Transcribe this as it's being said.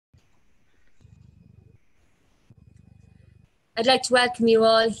I'd like to welcome you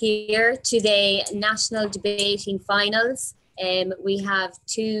all here to the National Debating Finals. We have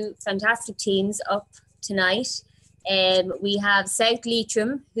two fantastic teams up tonight. We have South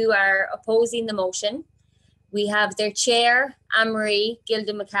Leitrim, who are opposing the motion. We have their chair, Anne-Marie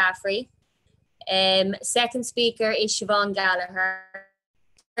Gilda McCaffrey. Second speaker is Siobhan Gallagher.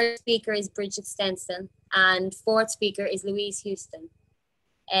 Third speaker is Bridget Stenson. And fourth speaker is Louise Houston.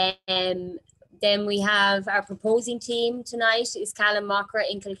 Then we have our proposing team tonight is Callan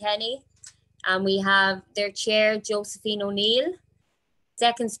in Kilkenny. And we have their chair, Josephine O'Neill.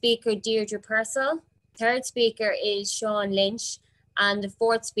 Second speaker, Deirdre Purcell. Third speaker is Sean Lynch. And the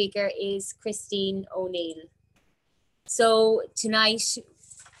fourth speaker is Christine O'Neill. So tonight,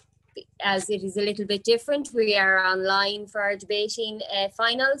 as it is a little bit different, we are online for our debating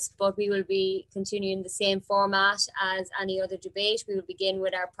finals, but we will be continuing the same format as any other debate. We will begin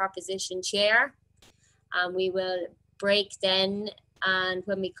with our proposition chair, and we will break then, and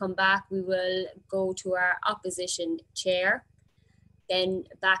when we come back, we will go to our opposition chair, then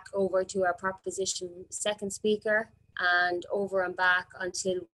back over to our proposition second speaker, and over and back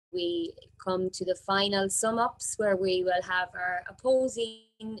until we come to the final sum-ups, where we will have our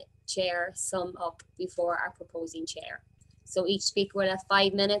opposing chair sum up before our proposing chair. So each speaker will have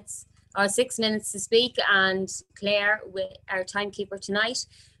 5 minutes or 6 minutes to speak, and Claire, our timekeeper tonight,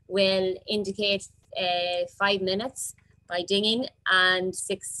 will indicate 5 minutes by dinging and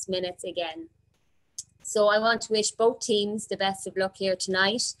 6 minutes again. So I want to wish both teams the best of luck here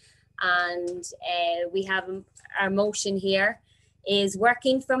tonight, and we have our motion here is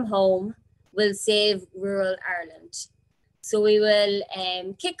working from home will save rural Ireland. So we will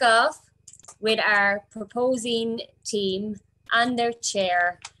kick off with our proposing team and their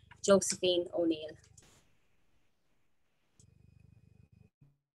chair, Josephine O'Neill.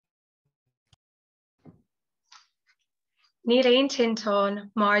 Níl aon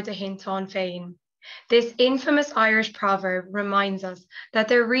tintán mar de hintán féin. This infamous Irish proverb reminds us that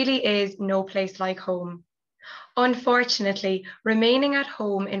there really is no place like home. Unfortunately, remaining at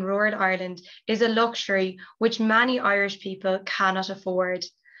home in rural Ireland is a luxury which many Irish people cannot afford.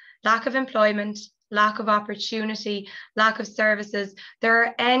 Lack of employment, lack of opportunity, lack of services, there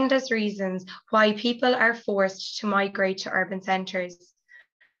are endless reasons why people are forced to migrate to urban centres.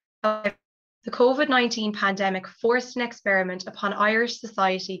 The COVID-19 pandemic forced an experiment upon Irish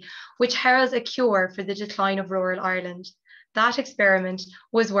society which heralds a cure for the decline of rural Ireland. That experiment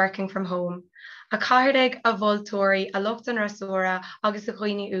was working from home. A cairdeag a bhultóirí a lucht an rasúra agus a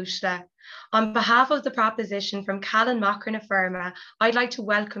dhaoine uaisle. On behalf of the proposition from Callan na Firma, I'd like to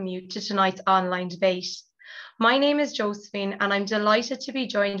welcome you to tonight's online debate. My name is Josephine, and I'm delighted to be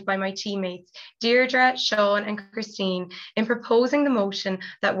joined by my teammates, Deirdre, Sean and Christine, in proposing the motion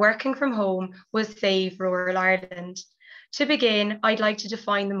that working from home will save rural Ireland. To begin, I'd like to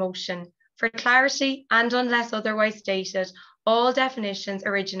define the motion. For clarity, and unless otherwise stated, all definitions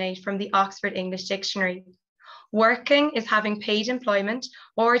originate from the Oxford English Dictionary. Working is having paid employment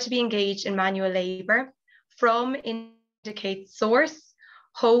or to be engaged in manual labour. From indicates source.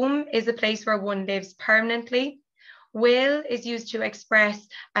 Home is a place where one lives permanently. Will is used to express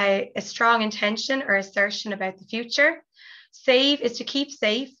a strong intention or assertion about the future. Save is to keep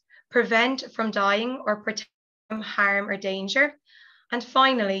safe, prevent from dying or protect from harm or danger. And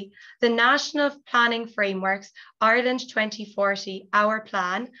finally, the National Planning Frameworks, Ireland 2040, our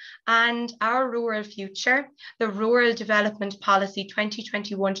plan, and our rural future, the Rural Development Policy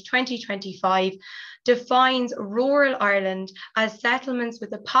 2021 to 2025, defines rural Ireland as settlements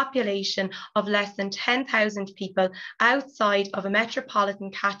with a population of less than 10,000 people outside of a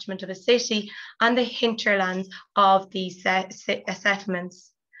metropolitan catchment of a city and the hinterlands of these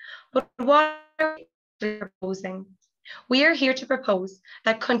settlements. But what are we proposing? We are here to propose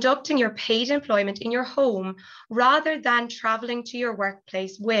that conducting your paid employment in your home rather than travelling to your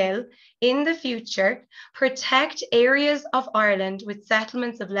workplace will, in the future, protect areas of Ireland with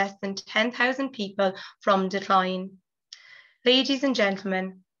settlements of less than 10,000 people from decline. Ladies and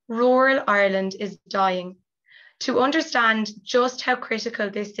gentlemen, rural Ireland is dying. To understand just how critical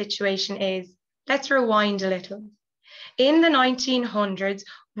this situation is, let's rewind a little. In the 1900s,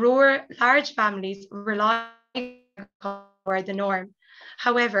 large families relied were the norm.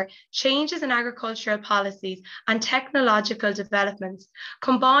 However, changes in agricultural policies and technological developments,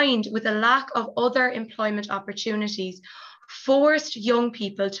 combined with a lack of other employment opportunities, forced young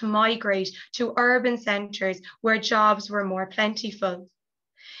people to migrate to urban centres where jobs were more plentiful.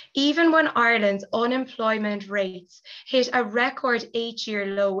 Even when Ireland's unemployment rates hit a record 8-year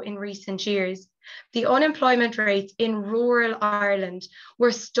low in recent years, the unemployment rates in rural Ireland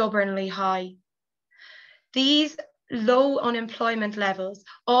were stubbornly high. These low unemployment levels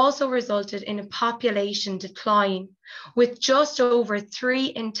also resulted in a population decline, with just over 3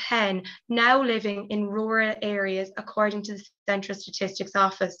 in 10 now living in rural areas, according to the Central Statistics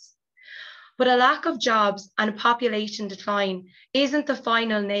Office. But a lack of jobs and a population decline isn't the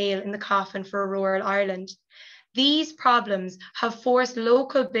final nail in the coffin for rural Ireland. These problems have forced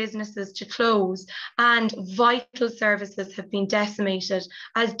local businesses to close and vital services have been decimated,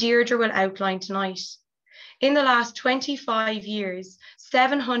 as Deirdre will outline tonight. In the last 25 years,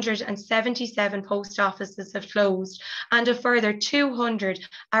 777 post offices have closed and a further 200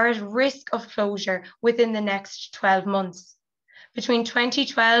 are at risk of closure within the next 12 months. Between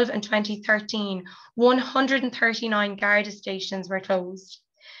 2012 and 2013, 139 Garda stations were closed.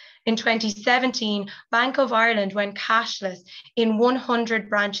 In 2017, Bank of Ireland went cashless in 100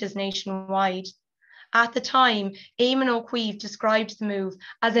 branches nationwide. At the time, Eamon O'Queeve described the move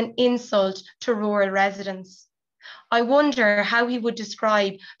as an insult to rural residents. I wonder how he would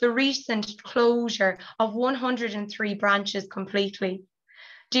describe the recent closure of 103 branches completely.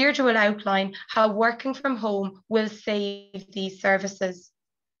 Deirdre will outline how working from home will save these services.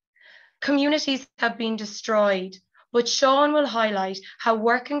 Communities have been destroyed, but Sean will highlight how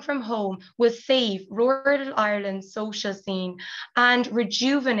working from home will save rural Ireland's social scene and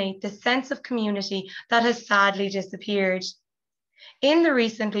rejuvenate the sense of community that has sadly disappeared. In the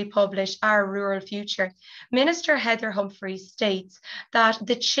recently published Our Rural Future, Minister Heather Humphreys states that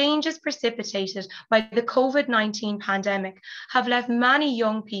the changes precipitated by the COVID-19 pandemic have left many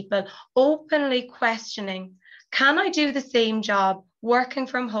young people openly questioning, can I do the same job working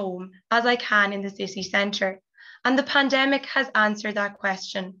from home as I can in the city centre? And the pandemic has answered that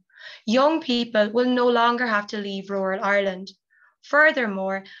question. Young people will no longer have to leave rural Ireland.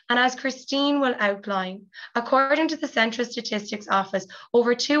 Furthermore, and as Christine will outline, according to the Central Statistics Office,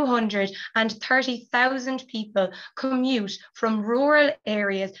 over 230,000 people commute from rural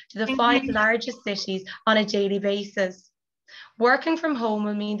areas to the 5 largest cities on a daily basis. Working from home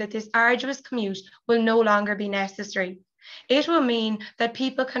will mean that this arduous commute will no longer be necessary. It will mean that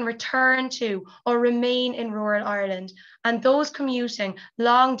people can return to or remain in rural Ireland, and those commuting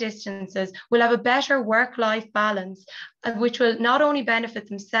long distances will have a better work-life balance, which will not only benefit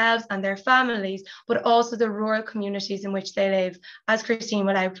themselves and their families, but also the rural communities in which they live, as Christine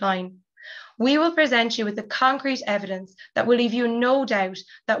will outline. We will present you with the concrete evidence that will leave you no doubt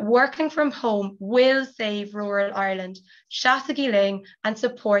that working from home will save rural Ireland. Shasagi Ling and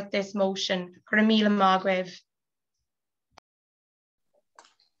support this motion. Gramila Magwev.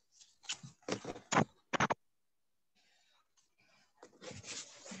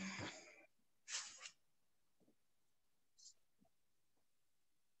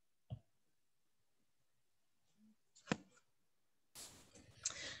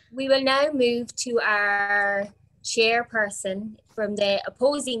 We will now move to our chairperson from the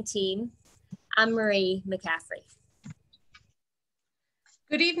opposing team, Anne-Marie McCaffrey.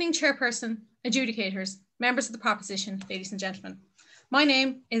 Good evening, Chairperson, adjudicators, members of the proposition, ladies and gentlemen. My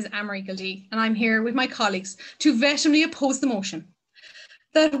name is Anne-Marie Gildee, and I'm here with my colleagues to vehemently oppose the motion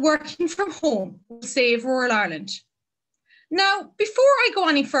that working from home will save rural Ireland. Now, before I go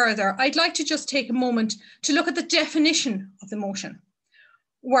any further, I'd like to just take a moment to look at the definition of the motion.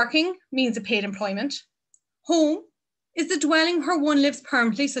 Working means a paid employment. Home is the dwelling where one lives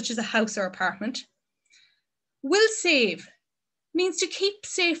permanently, such as a house or apartment. Will save means to keep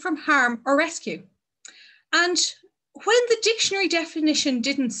safe from harm or rescue. And when the dictionary definition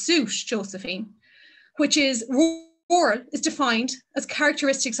didn't suit Josephine, which is rural is defined as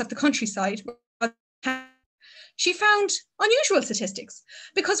characteristics of the countryside, she found unusual statistics,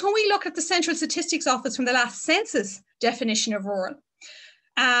 because when we look at the Central Statistics Office from the last census definition of rural,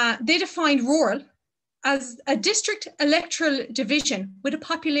 they defined rural as a district electoral division with a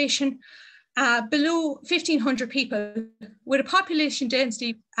population below 1,500 people, with a population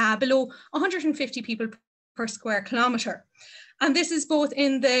density below 150 people per square kilometre. And this is both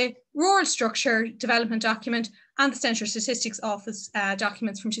in the Rural Structure Development document and the Central Statistics Office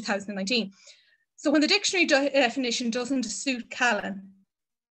documents from 2019. So when the dictionary definition doesn't suit Callan,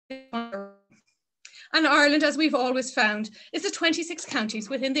 and Ireland, as we've always found, is the 26 counties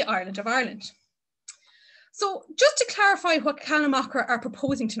within the island of Ireland. So just to clarify what Callan are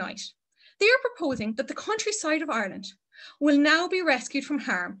proposing tonight, they are proposing that the countryside of Ireland will now be rescued from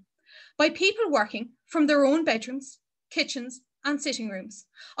harm by people working from their own bedrooms, kitchens and sitting rooms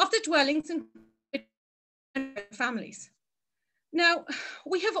of the dwellings and families. Now,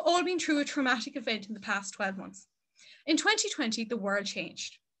 we have all been through a traumatic event in the past 12 months. In 2020, the world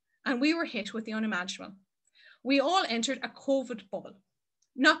changed and we were hit with the unimaginable. We all entered a COVID bubble,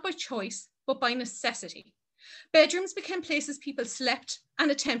 not by choice, but by necessity. Bedrooms became places people slept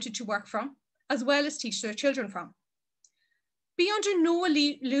and attempted to work from, as well as teach their children from. Be under no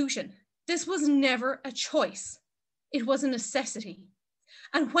illusion, this was never a choice. It was a necessity.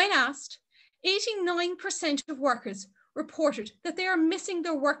 And when asked, 89% of workers reported that they are missing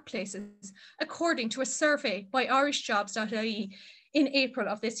their workplaces, according to a survey by irishjobs.ie in April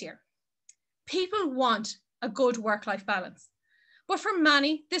of this year. People want a good work-life balance, but for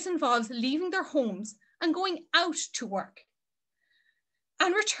many, this involves leaving their homes and going out to work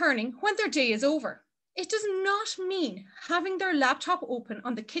and returning when their day is over. It does not mean having their laptop open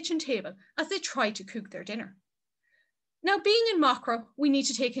on the kitchen table as they try to cook their dinner. Now, being in Macra, we need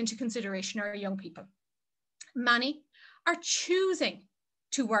to take into consideration our young people. Many are choosing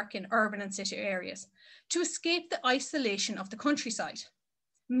to work in urban and city areas to escape the isolation of the countryside,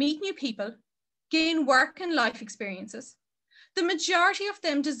 meet new people, gain work and life experiences. The majority of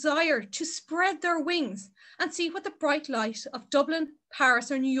them desire to spread their wings and see what the bright light of Dublin,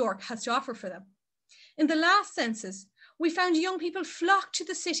 Paris, or New York has to offer for them. In the last census, we found young people flock to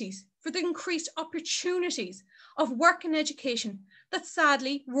the cities for the increased opportunities of work and education that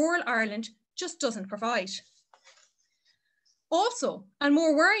sadly rural Ireland just doesn't provide. Also, and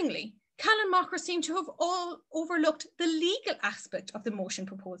more worryingly, Callan Macra seem to have all overlooked the legal aspect of the motion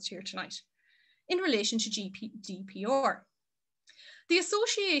proposed here tonight in relation to GDPR. The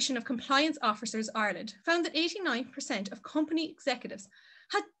Association of Compliance Officers Ireland found that 89% of company executives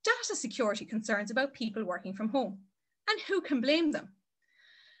had data security concerns about people working from home. And who can blame them?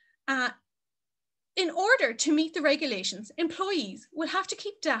 In order to meet the regulations, employees will have to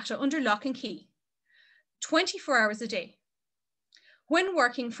keep data under lock and key 24 hours a day when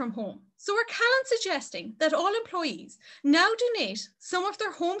working from home. So are Callan suggesting that all employees now donate some of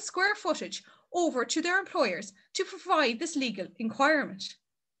their home square footage over to their employers to provide this legal requirement?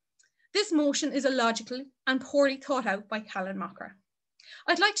 This motion is illogical and poorly thought out by Callan Macra.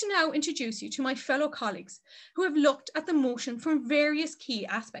 I'd like to now introduce you to my fellow colleagues who have looked at the motion from various key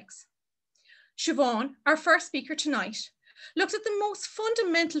aspects. Siobhan, our first speaker tonight, looked at the most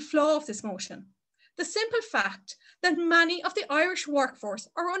fundamental flaw of this motion, the simple fact that many of the Irish workforce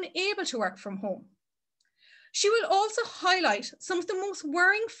are unable to work from home. She will also highlight some of the most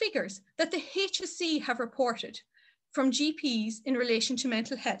worrying figures that the HSE have reported from GPs in relation to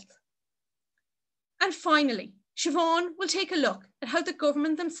mental health. And finally, Siobhan will take a look at how the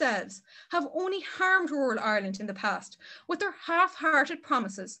government themselves have only harmed rural Ireland in the past with their half-hearted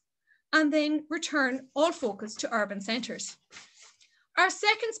promises and then return all focus to urban centres. Our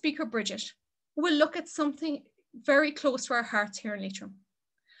second speaker, Bridget, will look at something very close to our hearts here in Leitrim.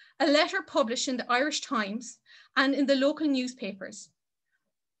 A letter published in the Irish Times and in the local newspapers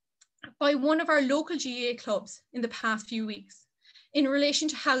by one of our local GAA clubs in the past few weeks in relation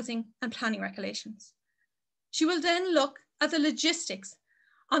to housing and planning regulations. She will then look at the logistics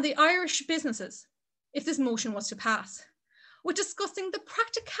on the Irish businesses if this motion was to pass, with discussing the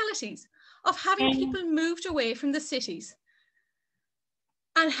practicalities of having people moved away from the cities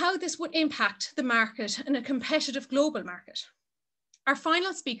and how this would impact the market in a competitive global market. Our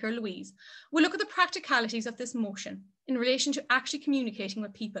final speaker, Louise, will look at the practicalities of this motion in relation to actually communicating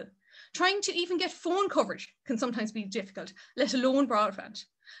with people. Trying to even get phone coverage can sometimes be difficult, let alone broadband.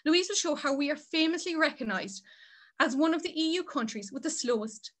 Louise will show how we are famously recognised as one of the EU countries with the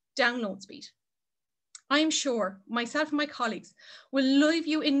slowest download speed. I am sure myself and my colleagues will leave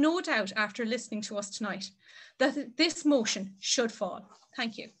you in no doubt after listening to us tonight that this motion should fall.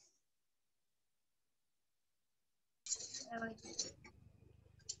 Thank you.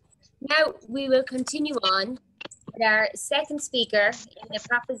 Now we will continue on with our second speaker in the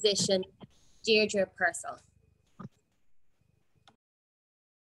proposition, Deirdre Purcell.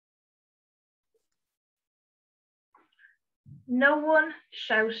 No one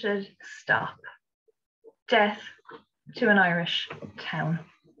shouted stop. Death to an Irish town.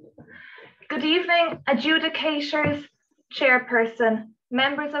 Good evening, adjudicators, chairperson,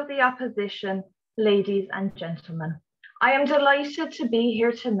 members of the opposition, ladies and gentlemen. I am delighted to be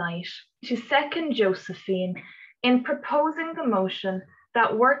here tonight to second Josephine in proposing the motion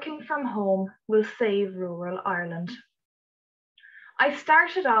that working from home will save rural Ireland. I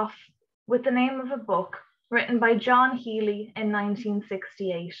started off with the name of a book written by John Healy in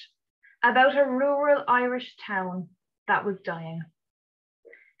 1968 about a rural Irish town that was dying.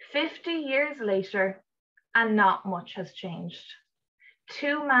 50 years later, and not much has changed.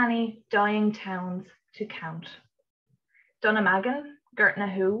 Too many dying towns to count. Dunnamaggin,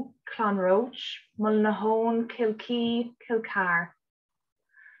 Gertnahu, Clonroach, Mulnahone, Kilkee, Kilcar.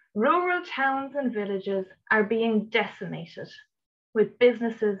 Rural towns and villages are being decimated, with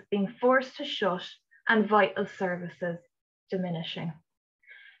businesses being forced to shut and vital services diminishing.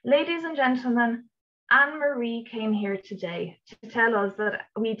 Ladies and gentlemen, Anne-Marie came here today to tell us that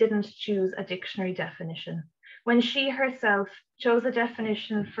we didn't choose a dictionary definition, when she herself chose a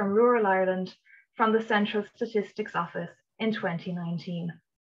definition from rural Ireland from the Central Statistics Office in 2019.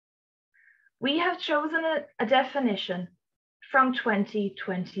 We have chosen a definition from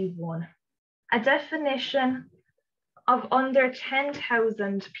 2021, a definition of under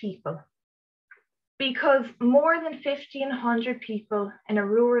 10,000 people, because more than 1,500 people in a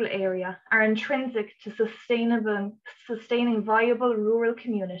rural area are intrinsic to sustaining viable rural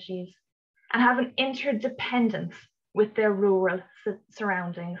communities and have an interdependence with their rural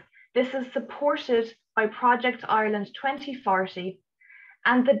surroundings. This is supported by Project Ireland 2040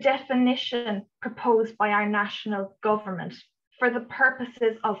 and the definition proposed by our national government for the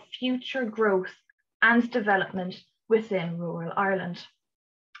purposes of future growth and development within rural Ireland.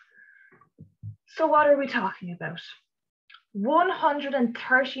 So what are we talking about?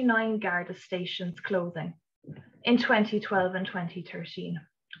 139 Garda stations closing in 2012 and 2013.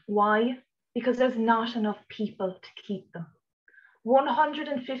 Why? Because there's not enough people to keep them.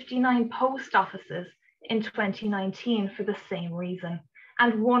 159 post offices in 2019 for the same reason,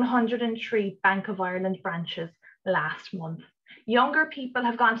 and 103 Bank of Ireland branches last month. Younger people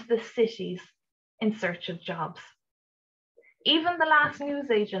have gone to the cities in search of jobs. Even the last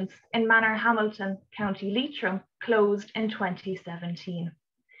newsagents in Manorhamilton, County Leitrim, closed in 2017.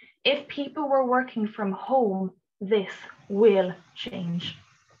 If people were working from home, this will change.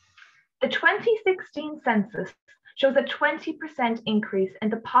 The 2016 census shows a 20% increase in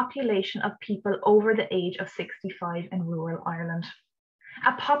the population of people over the age of 65 in rural Ireland.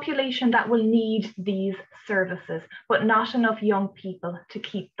 A population that will need these services, but not enough young people to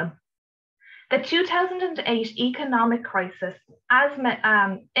keep them. The 2008 economic crisis has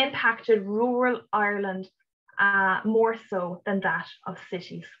impacted rural Ireland more so than that of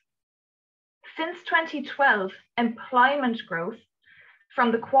cities. Since 2012, employment growth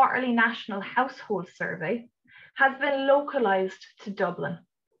from the Quarterly National Household Survey has been localised to Dublin,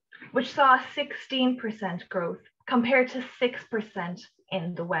 which saw a 16% growth compared to 6%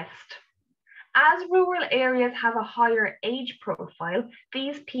 in the West. As rural areas have a higher age profile,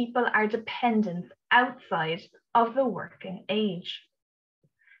 these people are dependent outside of the working age.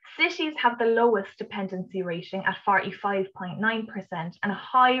 Cities have the lowest dependency rating at 45.9% and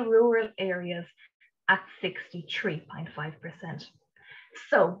high rural areas at 63.5%.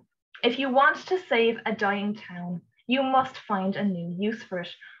 So, if you want to save a dying town, you must find a new use for it.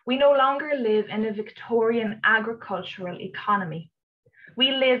 We no longer live in a Victorian agricultural economy.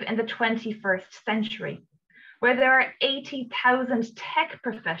 We live in the 21st century, where there are 80,000 tech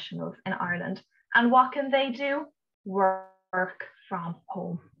professionals in Ireland. And what can they do? Work from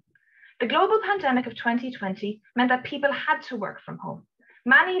home. The global pandemic of 2020 meant that people had to work from home,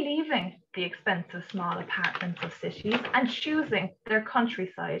 many leaving the expensive small apartments of cities and choosing their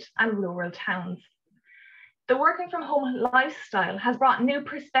countryside and rural towns. The working from home lifestyle has brought new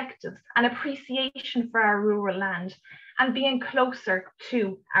perspectives and appreciation for our rural land and being closer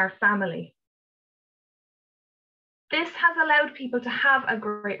to our family. This has allowed people to have a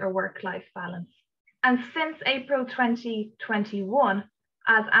greater work-life balance. And since April 2021,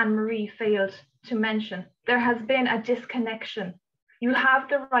 as Anne-Marie failed to mention, there has been a disconnection. You have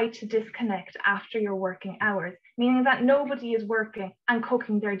the right to disconnect after your working hours, meaning that nobody is working and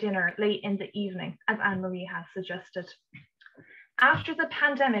cooking their dinner late in the evening, as Anne-Marie has suggested. After the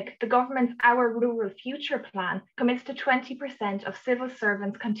pandemic, the government's Our Rural Future plan commits to 20% of civil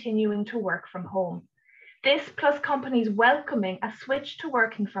servants continuing to work from home. This, plus companies welcoming a switch to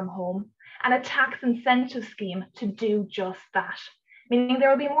working from home and a tax incentive scheme to do just that, meaning there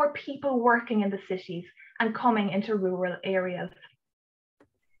will be more people working in the cities and coming into rural areas.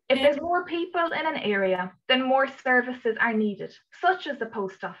 If there's more people in an area, then more services are needed, such as the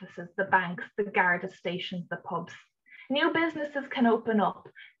post offices, the banks, the Garda stations, the pubs. New businesses can open up,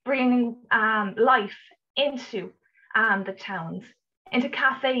 bringing life into the towns, into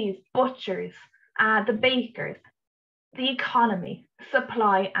cafes, butchers, the bakers, the economy,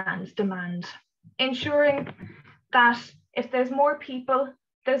 supply and demand, ensuring that if there's more people,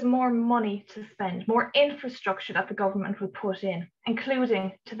 there's more money to spend, more infrastructure that the government will put in,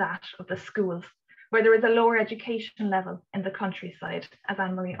 including to that of the schools, where there is a lower education level in the countryside, as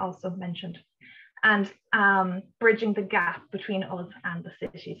Anne-Marie also mentioned, and bridging the gap between us and the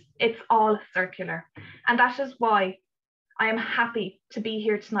cities. It's all circular. And that is why I am happy to be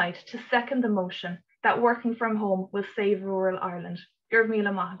here tonight to second the motion that working from home will save rural Ireland.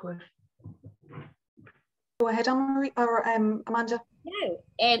 Go ahead, Anne-Marie or Amanda.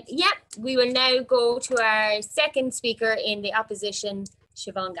 Now, we will now go to our second speaker in the opposition,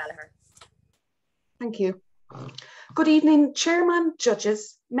 Siobhan Gallagher. Thank you. Good evening, Chairman,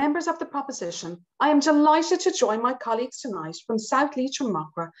 judges, members of the proposition. I am delighted to join my colleagues tonight from South Leitrim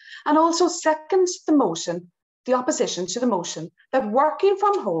Macra and also second the motion, the opposition to the motion, that working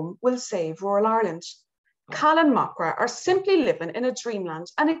from home will save rural Ireland. Callan Macra are simply living in a dreamland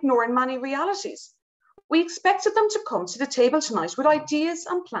and ignoring many realities. We expected them to come to the table tonight with ideas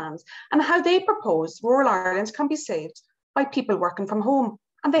and plans and how they propose rural Ireland can be saved by people working from home,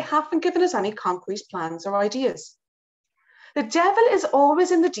 and they haven't given us any concrete plans or ideas. The devil is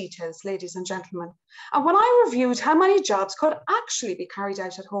always in the details, ladies and gentlemen. And when I reviewed how many jobs could actually be carried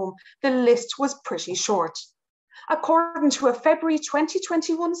out at home, the list was pretty short. According to a February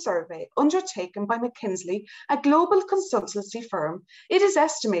 2021 survey undertaken by McKinsey, a global consultancy firm, it is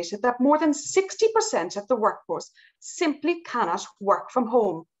estimated that more than 60% of the workforce simply cannot work from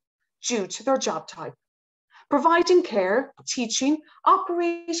home due to their job type. Providing care, teaching,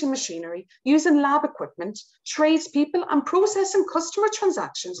 operating machinery, using lab equipment, tradespeople and processing customer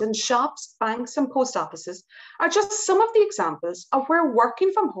transactions in shops, banks and post offices are just some of the examples of where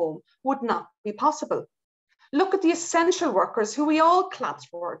working from home would not be possible. Look at the essential workers who we all clapped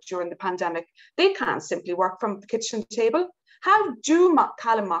for during the pandemic. They can't simply work from the kitchen table. How do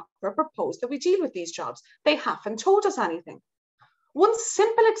Callan Macra propose that we deal with these jobs? They haven't told us anything. One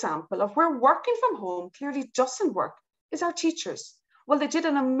simple example of where working from home clearly doesn't work is our teachers. Well, they did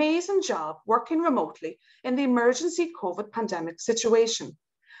an amazing job working remotely in the emergency COVID pandemic situation.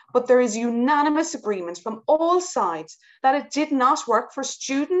 But there is unanimous agreement from all sides that it did not work for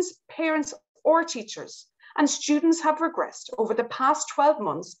students, parents, or teachers. And students have regressed over the past 12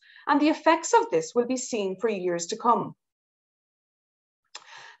 months, and the effects of this will be seen for years to come.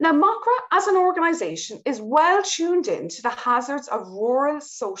 Now, Macra as an organisation is well tuned in to the hazards of rural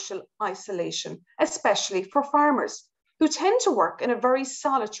social isolation, especially for farmers who tend to work in a very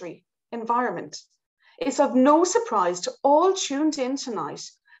solitary environment. It's of no surprise to all tuned in tonight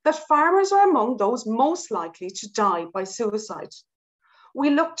that farmers are among those most likely to die by suicide. We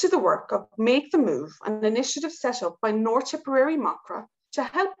look to the work of Make the Move, an initiative set up by North Tipperary Macra to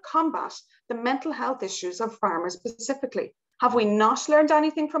help combat the mental health issues of farmers specifically. Have we not learned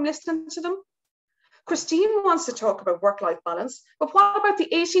anything from listening to them? Christine wants to talk about work-life balance, but what about the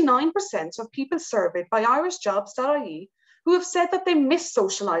 89% of people surveyed by irishjobs.ie who have said that they miss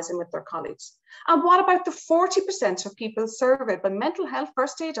socialising with their colleagues? And what about the 40% of people surveyed by Mental Health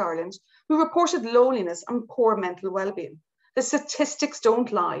First Aid Ireland who reported loneliness and poor mental well-being? The statistics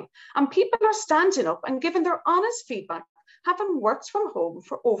don't lie, and people are standing up and giving their honest feedback, having worked from home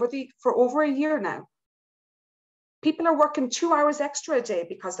for over a year now. People are working 2 hours extra a day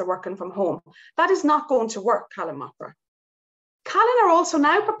because they're working from home. That is not going to work, Callan Macra. Callan are also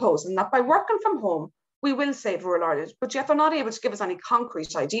now proposing that by working from home, we will save rural Ireland, but yet they're not able to give us any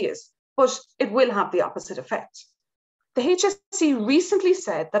concrete ideas, but it will have the opposite effect. The HSE recently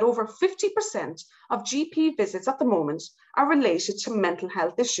said that over 50% of GP visits at the moment are related to mental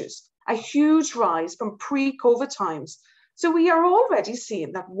health issues, a huge rise from pre-COVID times. So we are already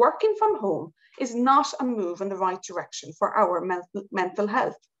seeing that working from home is not a move in the right direction for our mental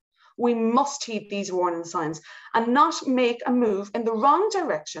health. We must heed these warning signs and not make a move in the wrong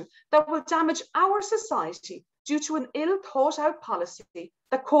direction that will damage our society due to an ill thought out policy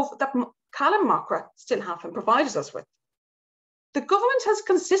that Callan Macra still haven't provided us with. The government has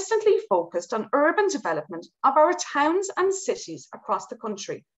consistently focused on urban development of our towns and cities across the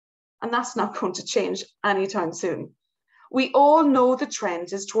country, and that's not going to change anytime soon. We all know the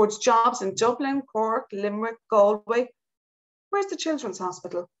trend is towards jobs in Dublin, Cork, Limerick, Galway. Where's the Children's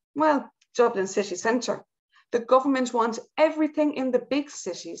Hospital? Well, Dublin city centre. The government wants everything in the big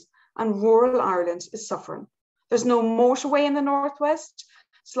cities, and rural Ireland is suffering. There's no motorway in the northwest.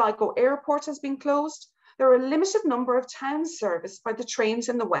 Sligo Airport has been closed. There are a limited number of towns serviced by the trains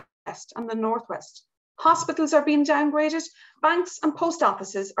in the west and the northwest. Hospitals are being downgraded. Banks and post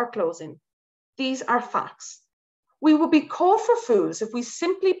offices are closing. These are facts. We will be called for fools if we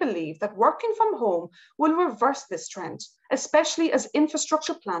simply believe that working from home will reverse this trend, especially as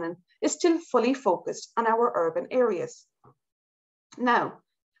infrastructure planning is still fully focused on our urban areas. Now,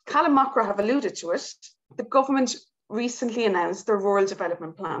 Callan Macra have alluded to it. The government recently announced their rural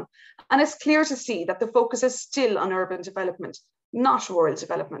development plan, and it's clear to see that the focus is still on urban development, not rural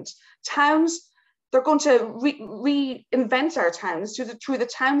development. Towns, they're going to reinvent our towns through the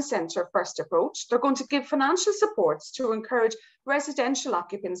town centre first approach. They're going to give financial supports to encourage residential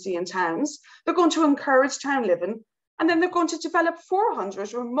occupancy in towns. They're going to encourage town living, and then they're going to develop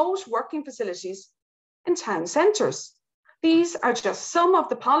 400 remote working facilities in town centres. These are just some of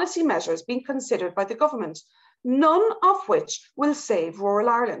the policy measures being considered by the government, none of which will save rural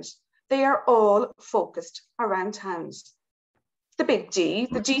Ireland. They are all focused around towns. The big D,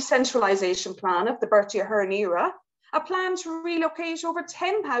 the decentralisation plan of the Bertie Ahern era, a plan to relocate over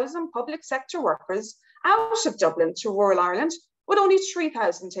 10,000 public sector workers out of Dublin to rural Ireland, with only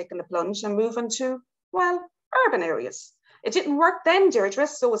 3,000 taking the plunge and moving to, well, urban areas. It didn't work then, Deirdre,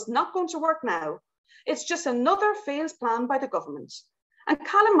 so it's not going to work now. It's just another failed plan by the government. And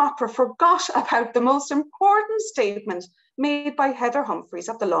Callan forgot about the most important statement made by Heather Humphreys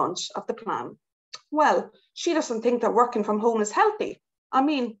at the launch of the plan. Well, she doesn't think that working from home is healthy. I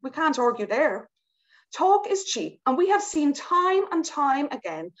mean, we can't argue there. Talk is cheap, and we have seen time and time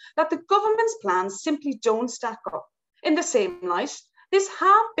again that the government's plans simply don't stack up. In the same light, this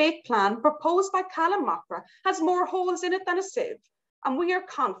half-baked plan proposed by Callan has more holes in it than a sieve, and we are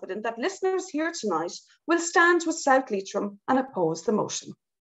confident that listeners here tonight will stand with South Leitrim and oppose the motion.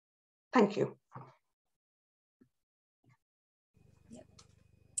 Thank you.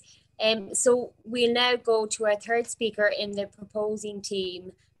 So we'll now go to our third speaker in the proposing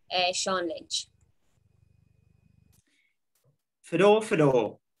team, Sean Lynch.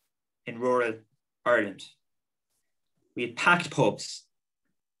 Fado in rural Ireland. We had packed pubs,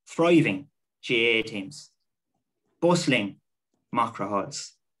 thriving GAA teams, bustling Macra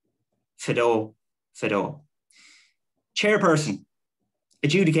halls. Fado. Chairperson,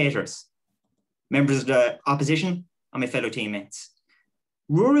 adjudicators, members of the opposition, and my fellow teammates.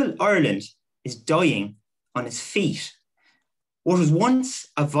 Rural Ireland is dying on its feet. What was once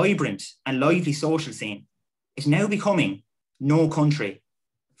a vibrant and lively social scene is now becoming no country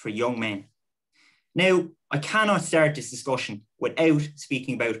for young men. Now, I cannot start this discussion without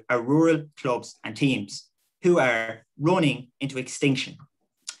speaking about our rural clubs and teams who are running into extinction.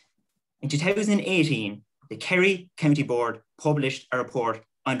 In 2018, the Kerry County Board published a report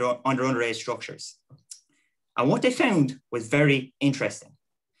on underage structures. And what they found was very interesting.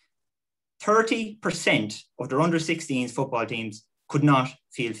 30% of their under-16s football teams could not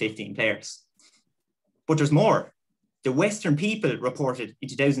field 15 players. But there's more. The Western People reported in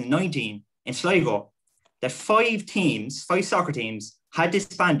 2019 in Sligo that 5 soccer teams had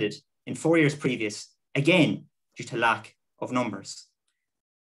disbanded in 4 years previous, again, due to lack of numbers.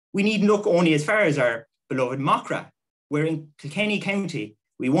 We needn't look only as far as our beloved Macra, where in Kilkenny County,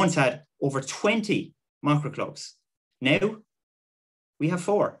 we once had over 20 Macra clubs. Now, we have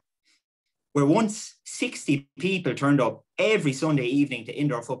 4. Where once 60 people turned up every Sunday evening to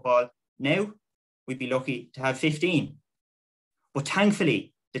indoor football, now we'd be lucky to have 15. But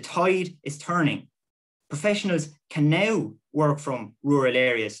thankfully, the tide is turning. Professionals can now work from rural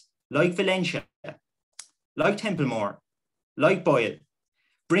areas like Valencia, like Templemore, like Boyle,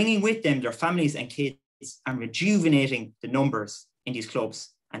 bringing with them their families and kids and rejuvenating the numbers in these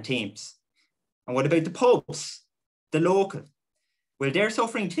clubs and teams. And what about the pubs, the local? Well, they're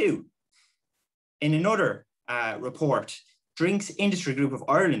suffering too. In another report, Drinks Industry Group of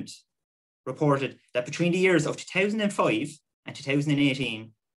Ireland reported that between the years of 2005 and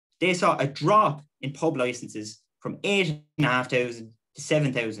 2018, they saw a drop in pub licences from 8,500 to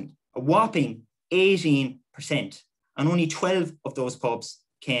 7,000, a whopping 18%, and only 12 of those pubs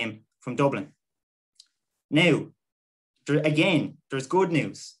came from Dublin. Now, there's good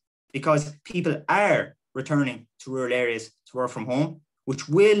news, because people are returning to rural areas to work from home, which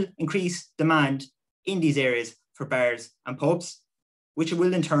will increase demand in these areas for bars and pubs, which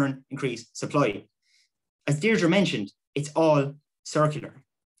will in turn increase supply. As Deirdre mentioned, it's all circular.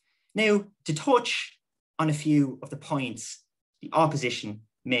 Now, to touch on a few of the points the opposition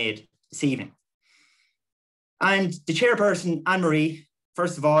made this evening. And the chairperson, Anne-Marie,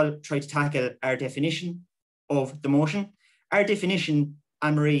 first of all, tried to tackle our definition of the motion. Our definition,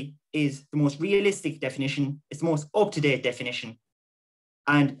 Anne-Marie, is the most realistic definition. It's the most up-to-date definition.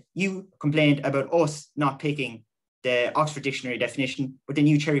 And you complained about us not picking the Oxford Dictionary definition, but then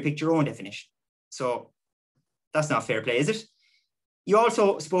you cherry-picked your own definition. So that's not fair play, is it? You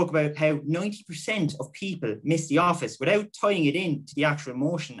also spoke about how 90% of people miss the office without tying it in to the actual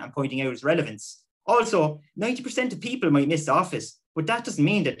motion and pointing out its relevance. Also, 90% of people might miss the office, but that doesn't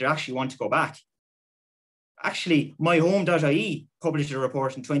mean that they actually want to go back. Actually, myhome.ie published a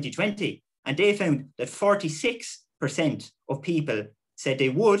report in 2020, and they found that 46% of people said they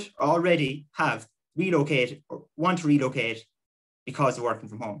would already have relocated or want to relocate because of working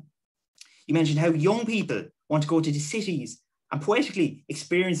from home. You mentioned how young people want to go to the cities and poetically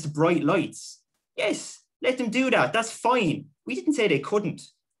experience the bright lights. Yes, let them do that. That's fine. We didn't say they couldn't.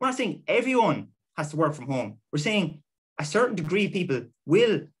 We're not saying everyone has to work from home. We're saying a certain degree of people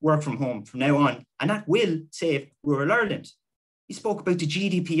will work from home from now on, and that will save rural Ireland. He spoke about the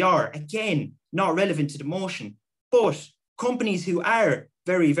GDPR, again, not relevant to the motion, but companies who are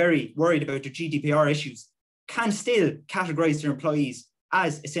very, very worried about their GDPR issues can still categorise their employees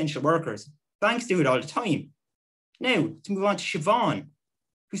as essential workers. Banks do it all the time. Now, to move on to Siobhan,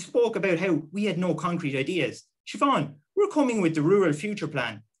 who spoke about how we had no concrete ideas. Siobhan, we're coming with the Rural Future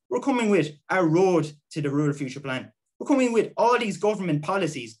Plan. We're coming with our road to the Rural Future Plan. We're coming with all these government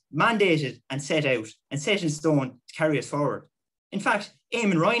policies mandated and set out and set in stone to carry us forward. In fact,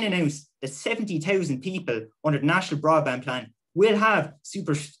 Eamon Ryan announced that 70,000 people under the National Broadband Plan will have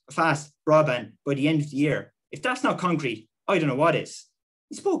super fast broadband by the end of the year. If that's not concrete, I don't know what is.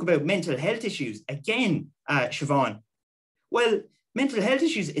 He spoke about mental health issues. Again, Siobhan. Well, mental health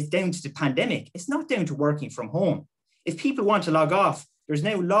issues is down to the pandemic. It's not down to working from home. If people want to log off, there's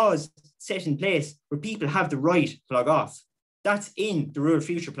now laws set in place where people have the right to log off. That's in the Rural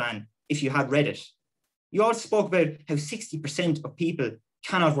Future Plan, if you had read it. You also spoke about how 60% of people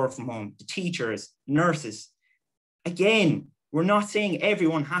cannot work from home, the teachers, nurses. Again, we're not saying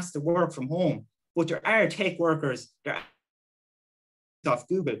everyone has to work from home, but there are tech workers, there are off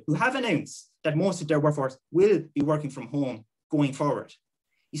Google, who have announced that most of their workforce will be working from home going forward.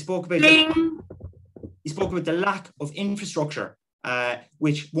 He spoke about the lack of infrastructure,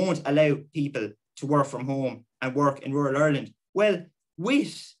 which won't allow people to work from home and work in rural Ireland. Well,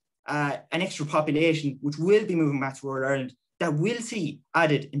 with an extra population which will be moving back to rural Ireland, that will see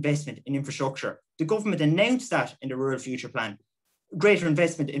added investment in infrastructure. The government announced that in the Rural Future Plan. Greater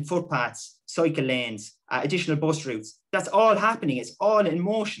investment in footpaths, cycle lanes, additional bus routes. That's all happening. It's all in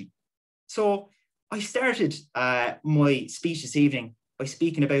motion. So I started my speech this evening by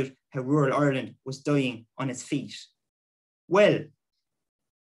speaking about how rural Ireland was dying on its feet. Well,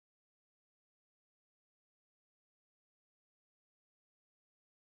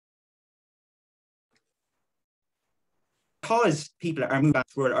 because people are moving back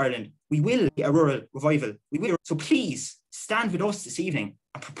to rural Ireland, we will get a rural revival. We will. So please stand with us this evening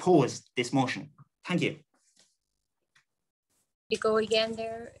and propose this motion. Thank you. You go again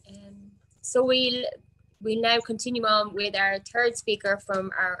there. So we'll now continue on with our third speaker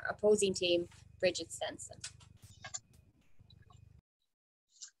from our opposing team, Bridget Stenson.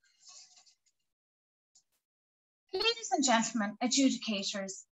 Ladies and gentlemen,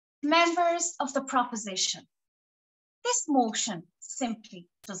 adjudicators, members of the proposition, this motion simply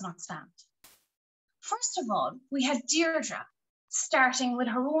does not stand. First of all, we had Deirdre starting with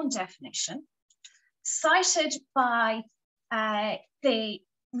her own definition, cited by the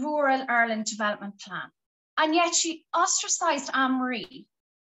Rural Ireland Development Plan, and yet she ostracised Anne-Marie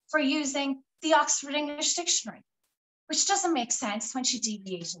for using the Oxford English Dictionary, which doesn't make sense when she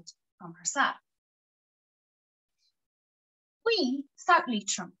deviated from herself. We, South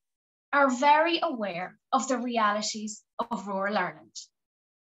Leitrim, are very aware of the realities of rural Ireland.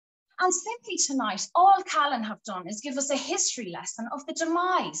 And simply tonight, all Callan have done is give us a history lesson of the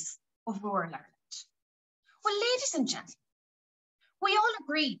demise of rural Ireland. Well, ladies and gentlemen, we all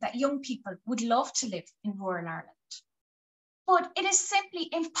agree that young people would love to live in rural Ireland, but it is simply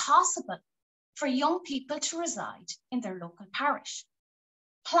impossible for young people to reside in their local parish.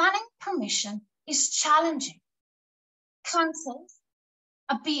 Planning permission is challenging. Councils,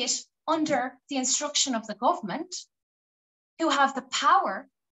 albeit under the instruction of the government, who have the power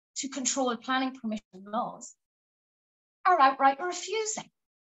to control planning permission laws, are outright refusing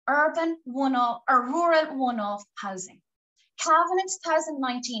urban one-off or rural one-off housing. Callan in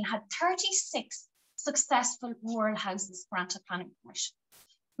 2019 had 36 successful rural houses granted planning permission,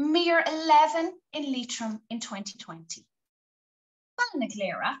 mere 11 in Leitrim in 2020.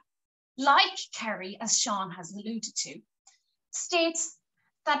 Balnaglera, like Kerry, as Sean has alluded to, states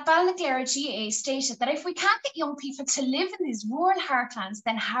that Balnaglera GA stated that if we can't get young people to live in these rural heartlands,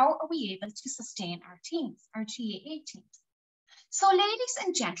 then how are we able to sustain our teams, our GAA teams? So, ladies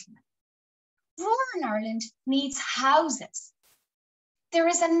and gentlemen, rural Ireland needs houses. There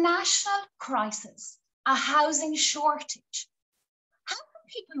is a national crisis, a housing shortage. How can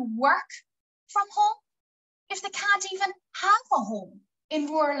people work from home if they can't even have a home in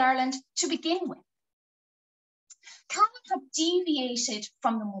rural Ireland to begin with? Callan have deviated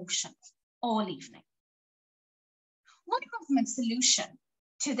from the motion all evening. One government solution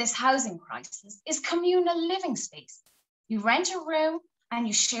to this housing crisis is communal living space. You rent a room and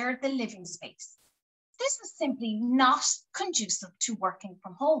you share the living space. This is simply not conducive to working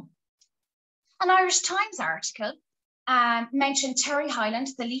from home. An Irish Times article mentioned Terry Hyland,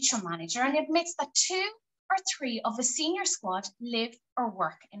 the Leitrim manager, and admits that 2 or 3 of the senior squad live or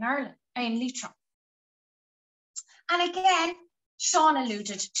work in Ireland, in Leitrim. And again, Sean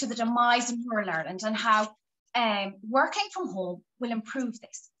alluded to the demise in rural Ireland and how working from home will improve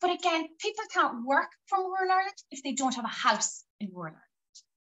this. But again, people can't work from rural Ireland if they don't have a house in rural Ireland.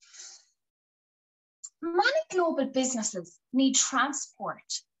 Many global businesses need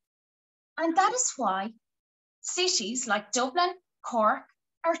transport, and that is why cities like Dublin, Cork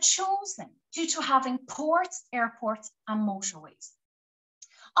are chosen due to having ports, airports, and motorways.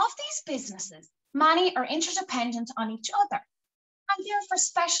 Of these businesses, many are interdependent on each other, and therefore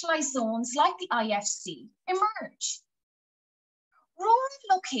specialised zones like the IFC emerge. Rural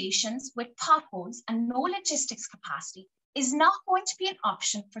locations with potholes and no logistics capacity is not going to be an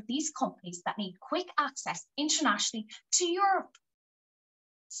option for these companies that need quick access internationally to Europe.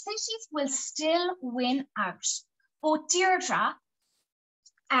 Cities will still win out. Both Deirdre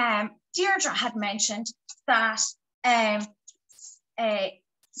had mentioned that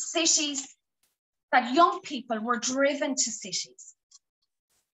cities, that young people were driven to cities.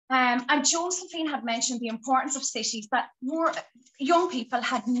 And Josephine had mentioned the importance of cities, that young people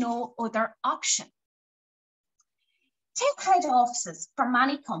had no other option. Take head offices for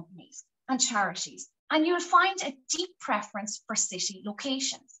many companies and charities, and you'll find a deep preference for city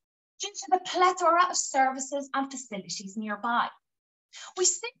locations due to the plethora of services and facilities nearby. We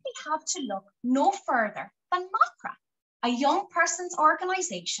simply have to look no further than MACRA, a young person's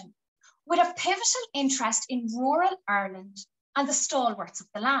organisation with a pivotal interest in rural Ireland and the stalwarts of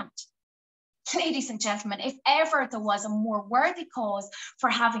the land. Ladies and gentlemen, if ever there was a more worthy cause for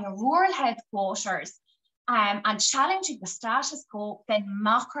having a rural headquarters and challenging the status quo, then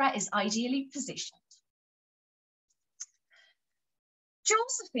MACRA is ideally positioned.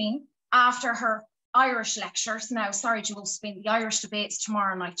 Josephine, after her Irish lectures, now sorry Josephine, the Irish debates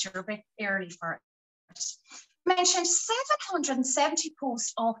tomorrow night, you're a bit early for it, mentioned 770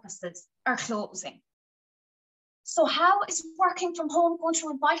 post offices are closing. So how is working from home going to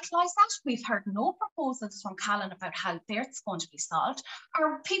revitalise that? We've heard no proposals from Callan about how that's going to be solved.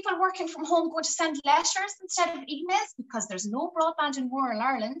 Are people working from home going to send letters instead of emails because there's no broadband in rural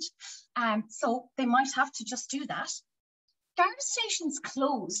Ireland? So they might have to just do that. Guard stations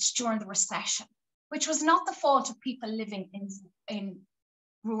closed during the recession, which was not the fault of people living in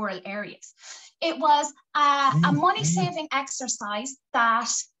rural areas. It was a money-saving exercise that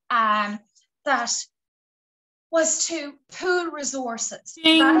was to pool resources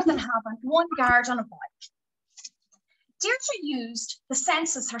rather than having one guard on a bike. Deirdre used the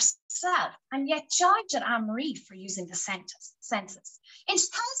census herself and yet jibed at Anne-Marie for using the census. In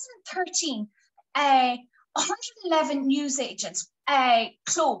 2013, 111 newsagents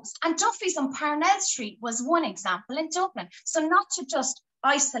closed, and Duffy's on Parnell Street was one example in Dublin. So not to just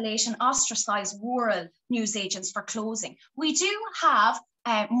isolate and ostracize rural newsagents for closing. We do have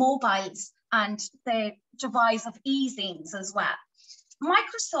mobiles and the device of e-zines as well.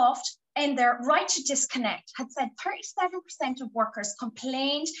 Microsoft, in their right to disconnect, had said 37% of workers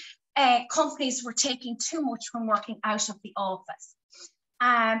complained companies were taking too much when working out of the office.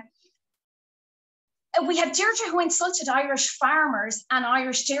 We had Deirdre who insulted Irish farmers and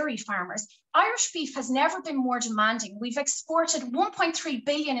Irish dairy farmers. Irish beef has never been more demanding. We've exported 1.3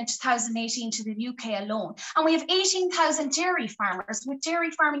 billion in 2018 to the UK alone. And we have 18,000 dairy farmers, with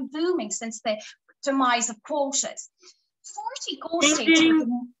dairy farming booming since the demise of quotas. 40 go states.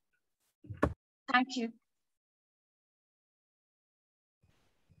 Thank you.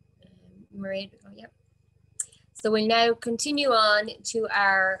 Marie, oh, yep. So we'll now continue on to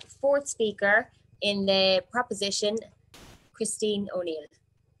our fourth speaker in the proposition, Christine O'Neill.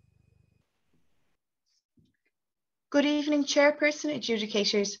 Good evening, Chairperson,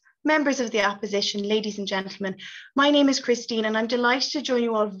 adjudicators, members of the opposition, ladies and gentlemen. My name is Christine and I'm delighted to join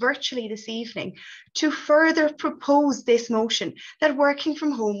you all virtually this evening to further propose this motion that working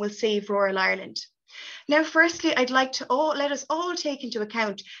from home will save rural Ireland. Now, firstly, I'd like to let us all take into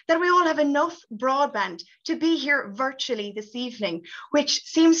account that we all have enough broadband to be here virtually this evening, which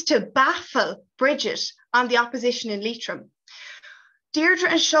seems to baffle Bridget on the opposition in Leitrim. Deirdre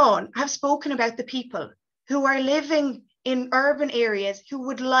and Sean have spoken about the people who are living in urban areas who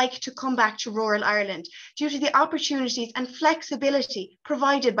would like to come back to rural Ireland due to the opportunities and flexibility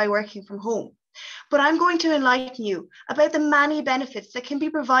provided by working from home. But I'm going to enlighten you about the many benefits that can be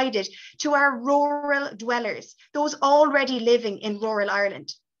provided to our rural dwellers, those already living in rural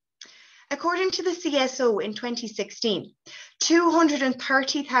Ireland. According to the CSO in 2016,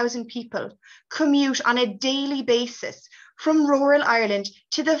 230,000 people commute on a daily basis from rural Ireland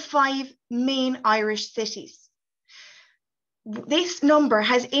to the 5 main Irish cities. This number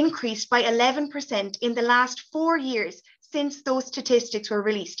has increased by 11% in the last 4 years since those statistics were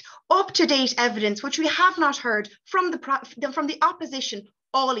released. Up-to-date evidence, which we have not heard from the opposition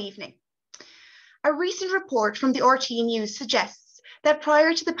all evening. A recent report from the RTE News suggests that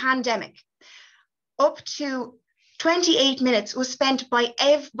prior to the pandemic, up to 28 minutes was spent by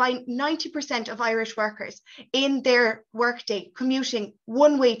 90% of Irish workers in their workday commuting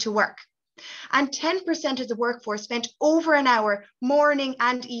one way to work. And 10% of the workforce spent over an hour morning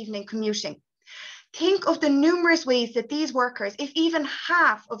and evening commuting. Think of the numerous ways that these workers, if even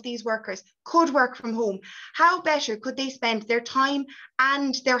half of these workers could work from home, how better could they spend their time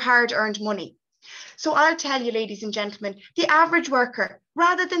and their hard-earned money? So I'll tell you, ladies and gentlemen, the average worker,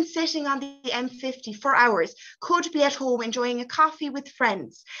 rather than sitting on the M50 for hours, could be at home enjoying a coffee with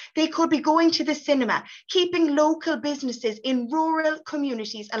friends. They could be going to the cinema, keeping local businesses in rural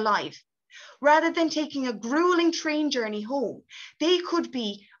communities alive. Rather than taking a grueling train journey home, they could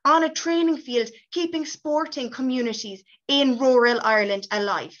be on a training field, keeping sporting communities in rural Ireland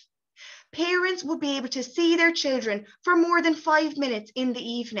alive. Parents would be able to see their children for more than 5 minutes in the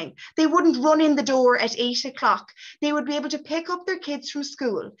evening. They wouldn't run in the door at 8 o'clock. They would be able to pick up their kids from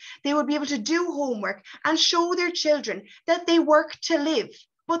school. They would be able to do homework and show their children that they work to live,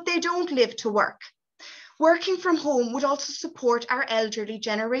 but they don't live to work. Working from home would also support our elderly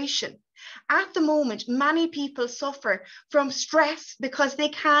generation. At the moment, many people suffer from stress because they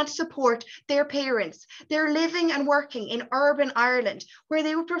can't support their parents. They're living and working in urban Ireland, where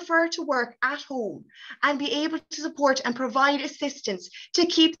they would prefer to work at home and be able to support and provide assistance to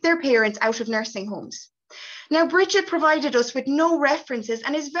keep their parents out of nursing homes. Now, Bridget provided us with no references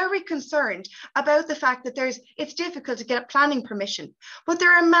and is very concerned about the fact that it's difficult to get planning permission, but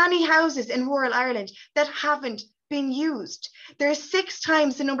there are many houses in rural Ireland that haven't been used. There's 6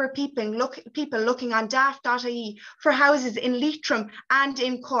 times the number of people looking on daft.ie for houses in Leitrim and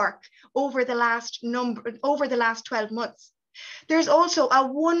in Cork over the last 12 months. There's also a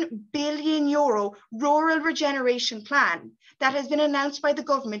 €1 billion rural regeneration plan that has been announced by the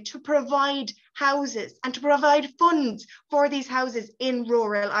government to provide houses and to provide funds for these houses in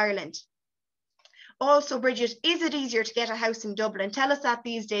rural Ireland. Also, Bridget, is it easier to get a house in Dublin? Tell us that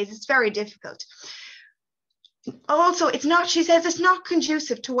these days. It's very difficult. Also, she says it's not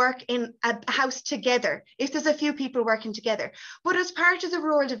conducive to work in a house together if there's a few people working together. But as part of the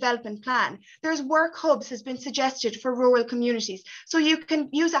rural development plan, there's work hubs has been suggested for rural communities. So you can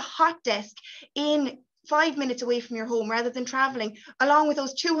use a hot desk in 5 minutes away from your home rather than travelling along with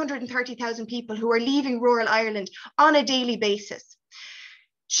those 230,000 people who are leaving rural Ireland on a daily basis.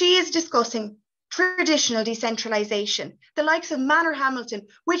 She is discussing traditional decentralisation, the likes of Manor Hamilton,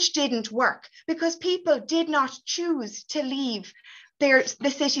 which didn't work because people did not choose to leave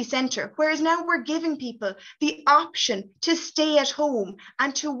the city centre, whereas now we're giving people the option to stay at home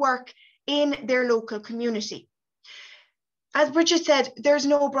and to work in their local community. As Bridget said, there's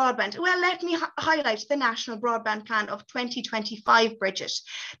no broadband. Well, let me highlight the National Broadband Plan of 2025, Bridget.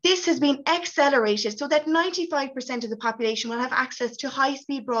 This has been accelerated so that 95% of the population will have access to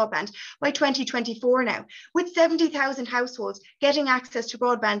high-speed broadband by 2024 now, with 70,000 households getting access to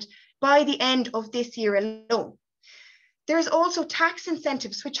broadband by the end of this year alone. There's also tax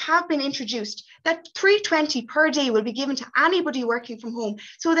incentives which have been introduced that €3.20 per day will be given to anybody working from home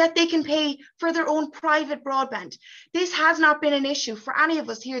so that they can pay for their own private broadband. This has not been an issue for any of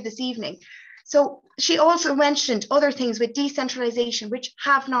us here this evening. So she also mentioned other things with decentralisation which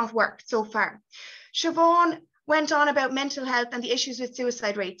have not worked so far. Siobhan went on about mental health and the issues with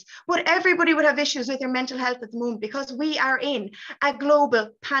suicide rates, but everybody would have issues with their mental health at the moment because we are in a global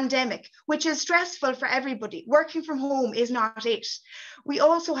pandemic, which is stressful for everybody. Working from home is not it. We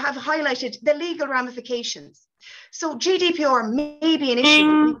also have highlighted the legal ramifications. So GDPR may be an issue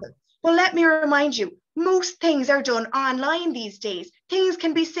for people, but let me remind you, most things are done online these days. Things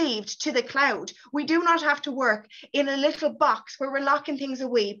can be saved to the cloud. We do not have to work in a little box where we're locking things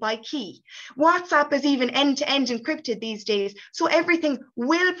away by key. WhatsApp is even end-to-end encrypted these days, so everything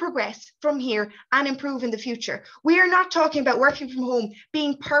will progress from here and improve in the future. We are not talking about working from home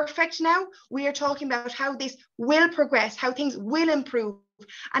being perfect now. We are talking about how this will progress, how things will improve,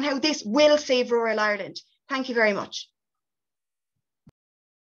 and how this will save rural Ireland. Thank you very much.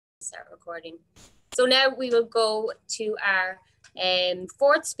 Start recording. So now we will go to our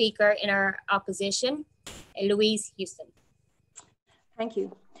fourth speaker in our opposition, Louise Houston. Thank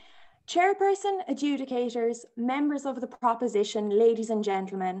you. Chairperson, adjudicators, members of the proposition, ladies and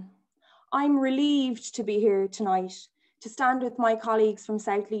gentlemen, I'm relieved to be here tonight to stand with my colleagues from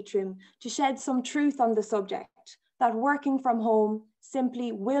South Leitrim to shed some truth on the subject that working from home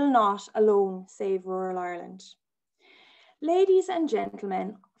simply will not alone save rural Ireland. Ladies and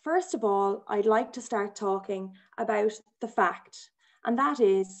gentlemen, First of all, I'd like to start talking about the fact, and that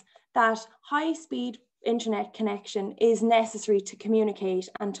is that high-speed internet connection is necessary to communicate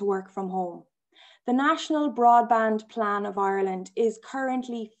and to work from home. The National Broadband Plan of Ireland is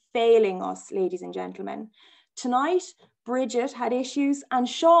currently failing us, ladies and gentlemen. Tonight, Bridget had issues and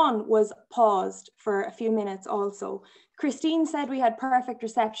Sean was paused for a few minutes also. Christine said we had perfect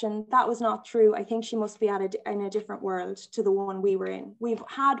reception. That was not true. I think she must be in a different world to the one we were in. We've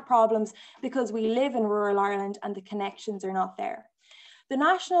had problems because we live in rural Ireland and the connections are not there. The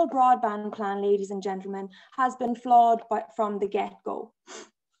National Broadband Plan, ladies and gentlemen, has been flawed from the get-go.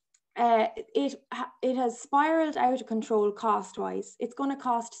 It has spiraled out of control cost-wise. It's going to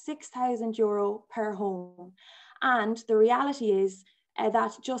cost €6,000 per home. And the reality is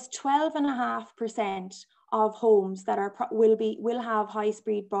that just 12.5% of homes that will have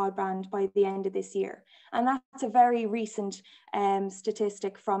high-speed broadband by the end of this year. And that's a very recent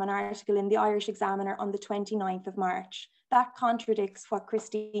statistic from an article in the Irish Examiner on the 29th of March. That contradicts what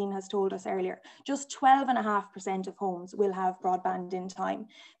Christine has told us earlier. Just 12.5% of homes will have broadband in time.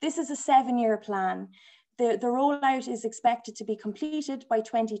 This is a 7-year plan. The rollout is expected to be completed by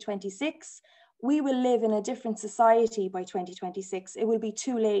 2026. We will live in a different society by 2026. It will be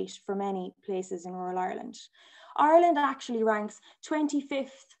too late for many places in rural Ireland. Ireland actually ranks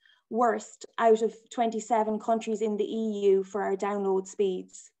 25th worst out of 27 countries in the EU for our download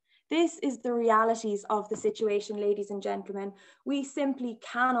speeds. This is the realities of the situation, ladies and gentlemen. We simply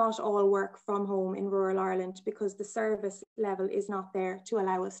cannot all work from home in rural Ireland because the service level is not there to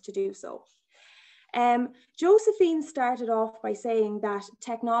allow us to do so. Josephine started off by saying that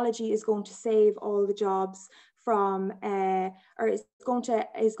technology is going to save all the jobs from, or is going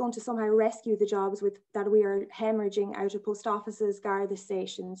to somehow rescue the jobs that we are hemorrhaging out of post offices, Garda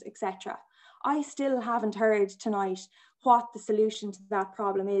stations, etc. I still haven't heard tonight what the solution to that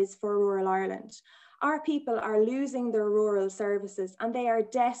problem is for rural Ireland. Our people are losing their rural services and they are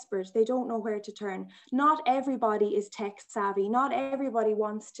desperate. They don't know where to turn. Not everybody is tech savvy. Not everybody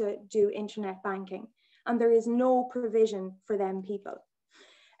wants to do internet banking, and there is no provision for them people.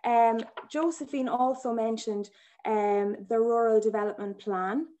 Josephine also mentioned the Rural Development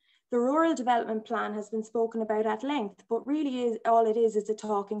Plan. The Rural Development Plan has been spoken about at length, but really all it is a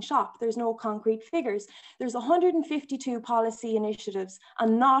talking shop. There's no concrete figures. There's 152 policy initiatives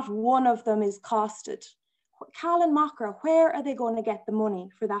and not one of them is costed. Callan, where are they going to get the money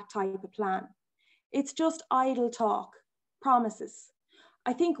for that type of plan? It's just idle talk, promises.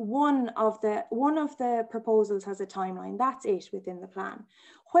 I think one of the proposals has a timeline. That's it within the plan.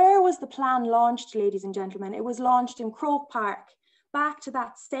 Where was the plan launched, ladies and gentlemen? It was launched in Croke Park. Back to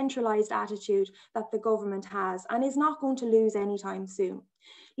that centralised attitude that the government has and is not going to lose anytime soon.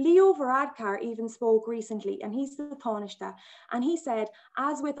 Leo Varadkar even spoke recently, and he's the Taoiseach, and he said,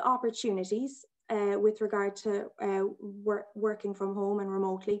 as with opportunities with regard to working from home and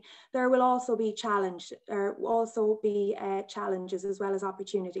remotely, there will also be challenges as well as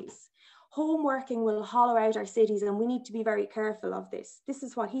opportunities. Home working will hollow out our cities and we need to be very careful of this. This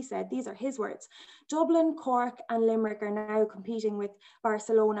is what he said, these are his words. Dublin, Cork and Limerick are now competing with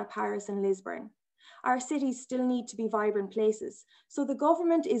Barcelona, Paris and Lisbon. Our cities still need to be vibrant places. So the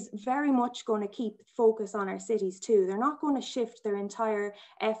government is very much going to keep focus on our cities too. They're not going to shift their entire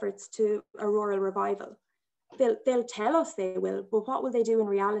efforts to a rural revival. They'll tell us they will, but what will they do in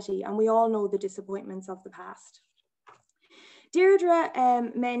reality? And we all know the disappointments of the past. Deirdre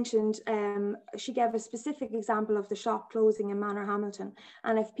mentioned, she gave a specific example of the shop closing in Manorhamilton,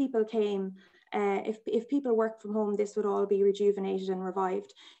 and if people came, if people worked from home, this would all be rejuvenated and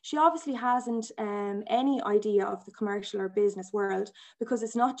revived. She obviously hasn't any idea of the commercial or business world, because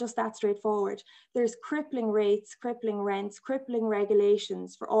it's not just that straightforward. There's crippling rates, crippling rents, crippling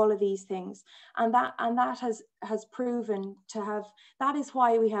regulations for all of these things, and that has proven to have. That is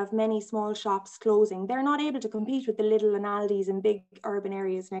why we have many small shops closing. They're not able to compete with the Lidl and Aldi's in big urban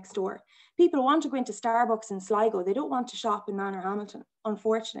areas next door. People want to go into Starbucks in Sligo. They don't want to shop in Manorhamilton,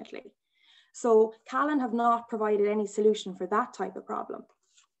 unfortunately. So Callan have not provided any solution for that type of problem.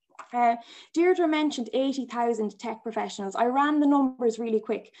 Deirdre mentioned 80,000 tech professionals. I ran the numbers really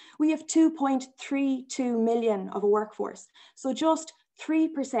quick. We have 2.32 million of a workforce. So just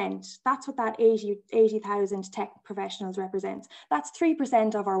 3%, that's what that 80,000 tech professionals represents. That's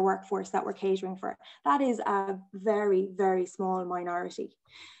 3% of our workforce that we're catering for. That is a very, very small minority.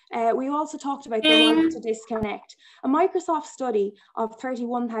 We also talked about the right to disconnect. A Microsoft study of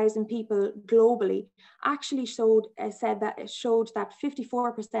 31,000 people globally actually showed that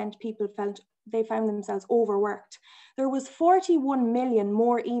 54% people found themselves overworked. There was 41 million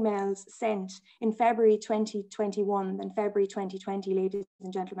more emails sent in February 2021 than February 2020, ladies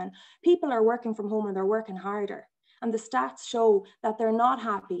and gentlemen. People are working from home and they're working harder. And the stats show that they're not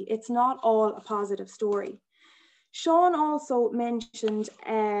happy. It's not all a positive story. Sean also mentioned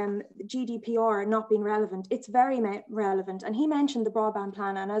GDPR not being relevant. It's very relevant. And he mentioned the broadband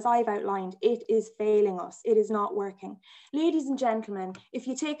plan. And as I've outlined, it is failing us. It is not working. Ladies and gentlemen, if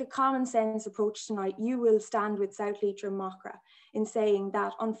you take a common sense approach tonight, you will stand with South Leitrim Mockra in saying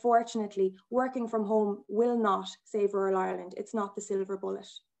that, unfortunately, working from home will not save rural Ireland. It's not the silver bullet.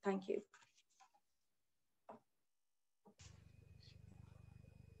 Thank you.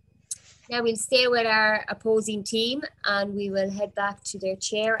 Now we'll stay with our opposing team and we will head back to their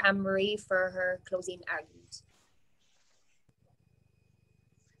chair, Anne-Marie, for her closing argument.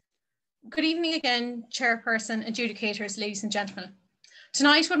 Good evening again, Chairperson, adjudicators, ladies and gentlemen.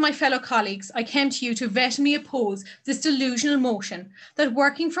 Tonight with my fellow colleagues, I came to you to vehemently oppose this delusional motion that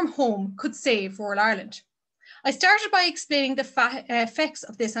working from home could save rural Ireland. I started by explaining the effects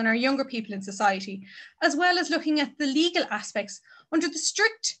of this on our younger people in society, as well as looking at the legal aspects under the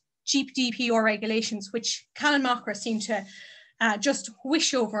strict GDPR regulations, which Callan Mockra seemed to just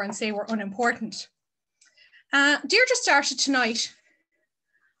wish over and say were unimportant. Deirdre started tonight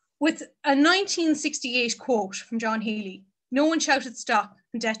with a 1968 quote from John Healy: "No one shouted stop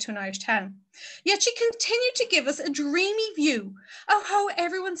and death to an Irish town." Yet she continued to give us a dreamy view of how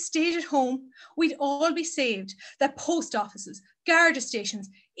everyone stayed at home, we'd all be saved, that post offices, Garda stations,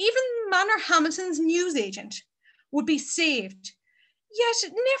 even Manor Hamilton's newsagent would be saved.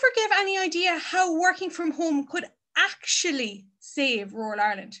 Yet never gave any idea how working from home could actually save rural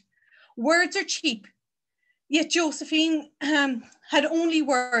Ireland. Words are cheap, yet Josephine had only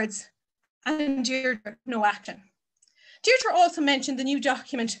words and Deirdre no action. Deirdre also mentioned the new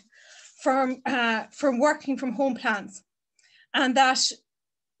document from working from home plans, and that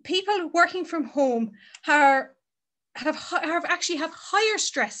people working from home actually have higher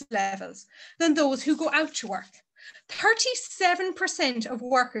stress levels than those who go out to work. 37% of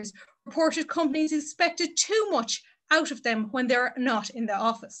workers reported companies expected too much out of them when they're not in the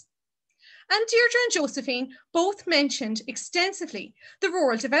office. And Deirdre and Josephine both mentioned extensively the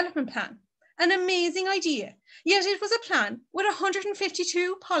Rural Development Plan, an amazing idea, yet it was a plan with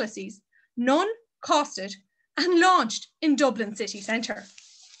 152 policies, none costed, and launched in Dublin city centre.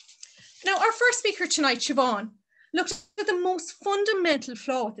 Now, our first speaker tonight, Siobhan, looked at the most fundamental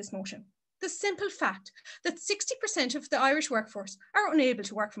flaw with this motion: the simple fact that 60% of the Irish workforce are unable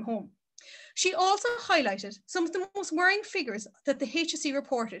to work from home. She also highlighted some of the most worrying figures that the HSE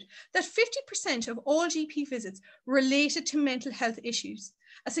reported, that 50% of all GP visits related to mental health issues,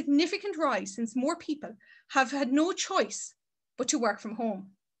 a significant rise since more people have had no choice but to work from home.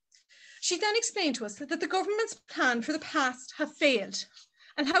 She then explained to us that the government's plan for the past have failed,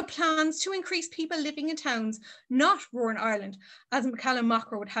 and how plans to increase people living in towns, not rural Ireland, as Callan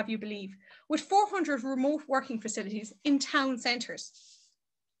Mockra would have you believe, with 400 remote working facilities in town centres.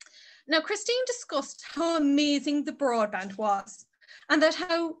 Now, Christine discussed how amazing the broadband was, and that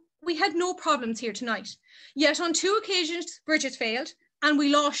how we had no problems here tonight. Yet on 2 occasions, Bridget failed, and we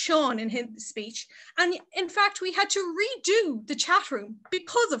lost Sean in his speech. And in fact, we had to redo the chat room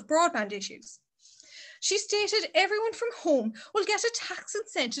because of broadband issues. She stated everyone from home will get a tax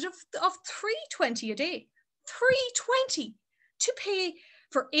incentive of $3.20 a day, $3.20 to pay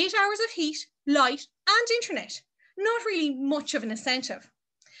for 8 hours of heat, light and internet. Not really much of an incentive.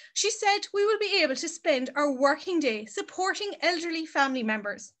 She said we will be able to spend our working day supporting elderly family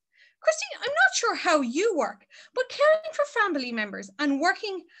members. Christine, I'm not sure how you work, but caring for family members and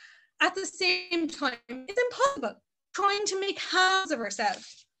working at the same time is impossible, trying to make halves of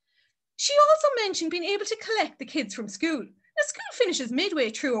herself. She also mentioned being able to collect the kids from school. Now, school finishes midway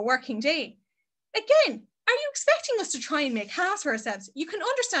through a working day. Again, are you expecting us to try and make halves for ourselves? You can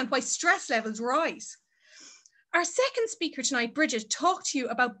understand why stress levels rise. Our second speaker tonight, Bridget, talked to you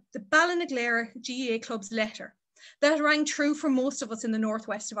about the Ballinaglera GAA Club's letter that rang true for most of us in the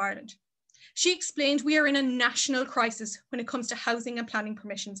northwest of Ireland. She explained we are in a national crisis when it comes to housing and planning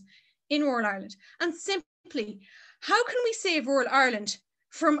permissions in rural Ireland. And simply, how can we save rural Ireland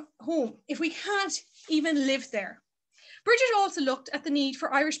from home if we can't even live there? Bridget also looked at the need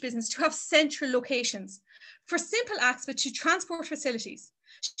for Irish business to have central locations for simple access to transport facilities.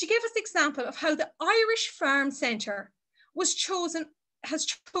 She gave us the example of how the Irish Farm Centre has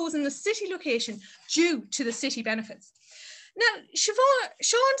chosen the city location due to the city benefits. Now,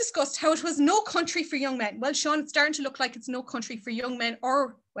 Sean discussed how it was no country for young men. Well, Sean, it's starting to look like it's no country for young men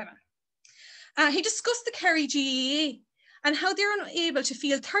or women. He discussed the Kerry GEA and how they're unable to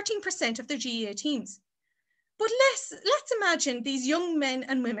field 13% of their GEA teams. But let's imagine these young men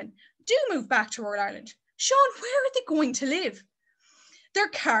and women do move back to rural Ireland. Sean, where are they going to live? Their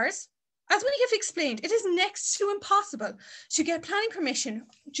cars, as we have explained, it is next to impossible to get planning permission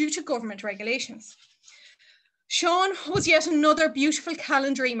due to government regulations. Sean was yet another beautiful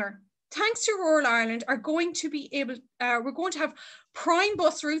Callan dreamer. Thanks to rural Ireland, we're going to have prime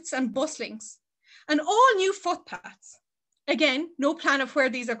bus routes and bus links and all new footpaths. Again, no plan of where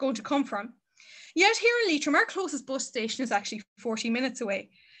these are going to come from. Yet here in Leitrim, our closest bus station is actually 40 minutes away,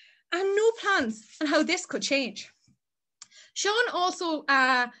 and no plans on how this could change. Sean also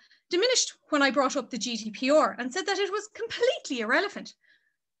diminished when I brought up the GDPR and said that it was completely irrelevant.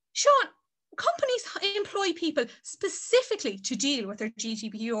 Sean, companies employ people specifically to deal with their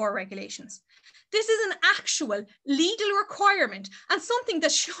GDPR regulations. This is an actual legal requirement, and something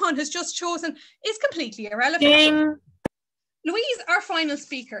that Sean has just chosen is completely irrelevant. Ding. Louise, our final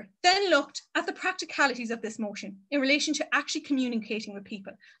speaker, then looked at the practicalities of this motion in relation to actually communicating with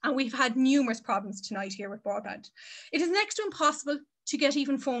people. And we've had numerous problems tonight here with broadband. It is next to impossible to get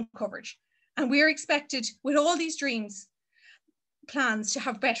even phone coverage. And we are expected, with all these dreams, plans to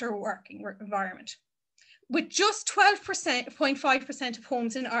have better working environment. With just 12.5% of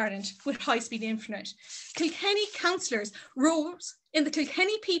homes in Ireland with high-speed internet, Kilkenny councillors wrote in the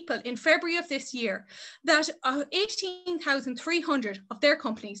Kilkenny People in February of this year that 18,300 of their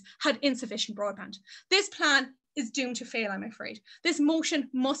companies had insufficient broadband. This plan is doomed to fail, I'm afraid. This motion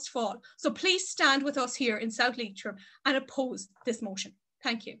must fall. So please stand with us here in South Leitrim and oppose this motion.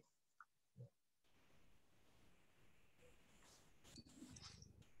 Thank you.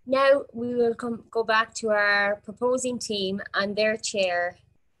 Now we will go back to our proposing team and their chair,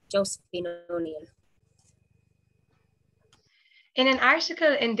 Josephine O'Neill. In an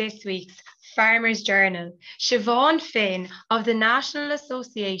article in this week's Farmers Journal, Siobhan Finn of the National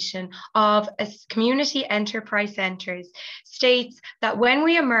Association of Community Enterprise Centres states that when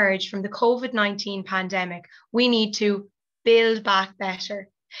we emerge from the COVID-19 pandemic, we need to build back better.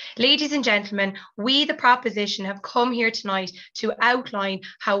 Ladies and gentlemen, we, the proposition, have come here tonight to outline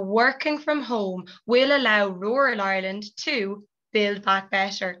how working from home will allow rural Ireland to build back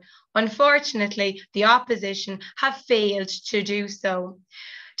better. Unfortunately, the opposition have failed to do so.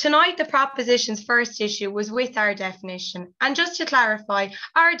 Tonight, the proposition's first issue was with our definition. And just to clarify,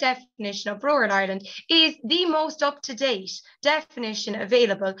 our definition of rural Ireland is the most up-to-date definition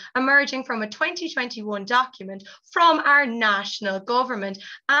available, emerging from a 2021 document from our national government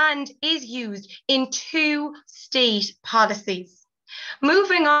and is used in 2 state policies.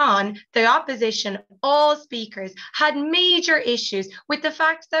 Moving on, the opposition, all speakers, had major issues with the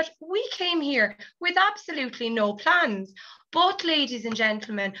fact that we came here with absolutely no plans. But, ladies and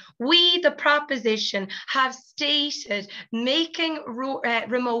gentlemen, we, the proposition, have stated making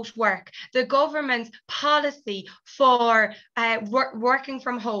remote work the government's policy for working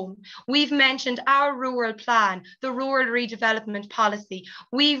from home. We've mentioned our rural plan, the rural redevelopment policy.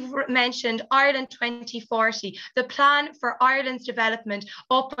 We've mentioned Ireland 2040, the plan for Ireland's development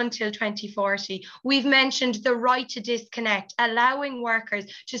up until 2040. We've mentioned the right to disconnect, allowing workers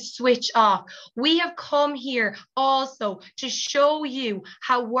to switch off. We have come here also to show you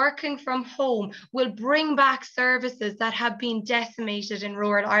how working from home will bring back services that have been decimated in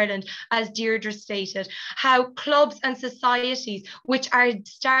rural Ireland, as Deirdre stated, how clubs and societies which are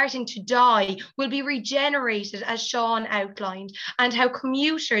starting to die will be regenerated, as Sean outlined, and how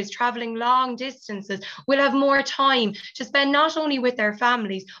commuters travelling long distances will have more time to spend not only with their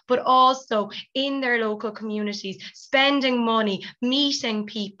families, but also in their local communities, spending money, meeting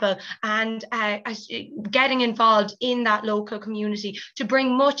people, and getting involved in that local community to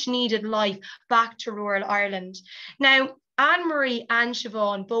bring much needed life back to rural Ireland. Now, Anne-Marie and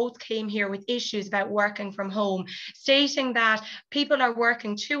Siobhan both came here with issues about working from home, stating that people are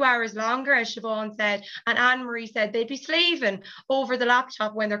working 2 hours longer, as Siobhan said, and Anne-Marie said they'd be slaving over the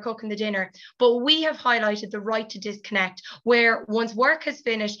laptop when they're cooking the dinner. But we have highlighted the right to disconnect, where once work is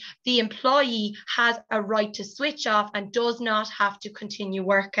finished, the employee has a right to switch off and does not have to continue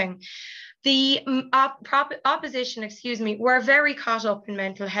working. The opposition, were very caught up in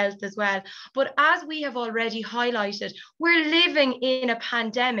mental health as well. But as we have already highlighted, we're living in a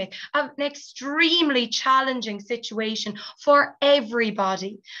pandemic, an extremely challenging situation for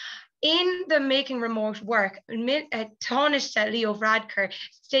everybody. In the Making Remote Work, Taoiseach Leo Varadkar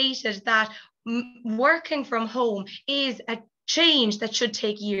stated that working from home is a change that should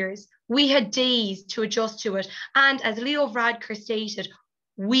take years. We had days to adjust to it. And as Leo Varadkar stated,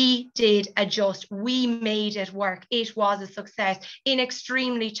 we did adjust. We made it work. It was a success in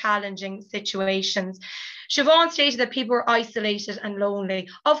extremely challenging situations. Siobhan stated that people were isolated and lonely.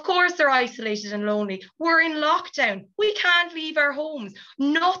 Of course they're isolated and lonely. We're in lockdown. We can't leave our homes.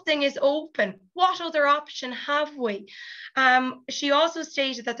 Nothing is open. What other option have we? She also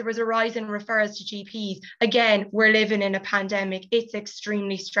stated that there was a rise in referrals to GPs. Again, we're living in a pandemic. It's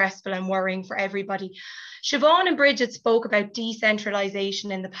extremely stressful and worrying for everybody. Siobhan and Bridget spoke about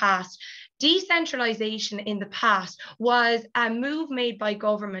decentralisation in the past. Decentralisation in the past was a move made by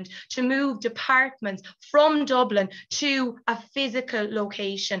government to move departments from Dublin to a physical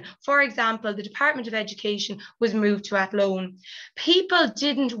location. For example, the Department of Education was moved to Athlone. People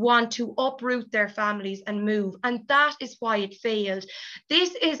didn't want to uproot their families and move, and that is why it failed.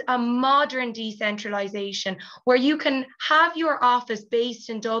 This is a modern decentralisation where you can have your office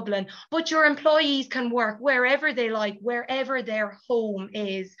based in Dublin, but your employees can work wherever they like, wherever their home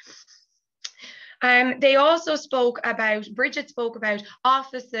is. They also Bridget spoke about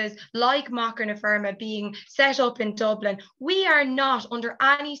offices like Mocker na Firma being set up in Dublin. We are not under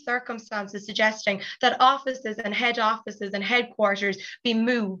any circumstances suggesting that offices and head offices and headquarters be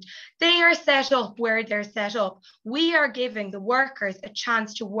moved. They are set up where they're set up. We are giving the workers a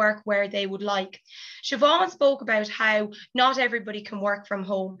chance to work where they would like. Siobhan spoke about how not everybody can work from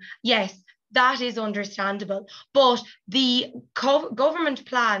home. Yes, that is understandable, but the government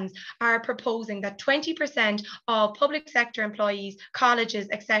plans are proposing that 20% of public sector employees, colleges,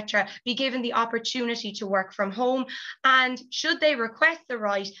 etc., be given the opportunity to work from home. And should they request the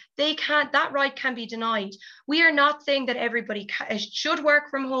right, that right can be denied. We are not saying that everybody should work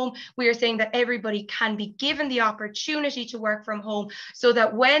from home. We are saying that everybody can be given the opportunity to work from home so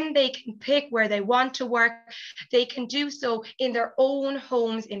that when they can pick where they want to work, they can do so in their own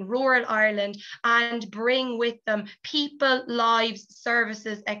homes in rural Ireland and bring with them people, lives,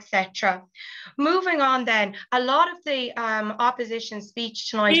 services, etc. Moving on then, a lot of the opposition speech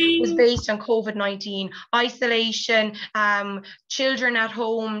tonight was based on COVID-19, isolation, children at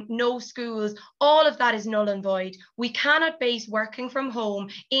home, no schools. All of that is null and void. We cannot base working from home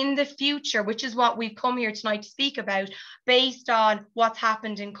in the future, which is what we've come here tonight to speak about, based on what's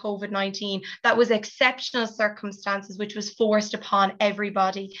happened in COVID-19. That was exceptional circumstances, which was forced upon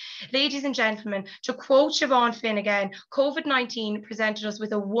everybody. Ladies and gentlemen, to quote Siobhan Finn again, COVID-19 presented us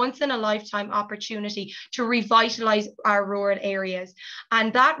with a once-in-a-lifetime opportunity to revitalise our rural areas.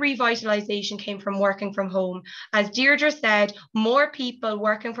 And that revitalisation came from working from home. As Deirdre said, more people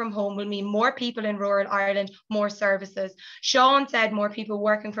working from home will mean more people in rural Ireland, more services. Sean said more people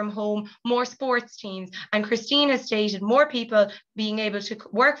working from home, more sports teams. And Christina stated more people being able to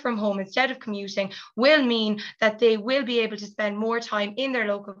work from home instead of commuting will mean that they will be able to spend more time in their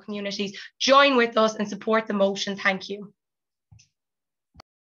local communities. Join with us and support the motion. Thank you.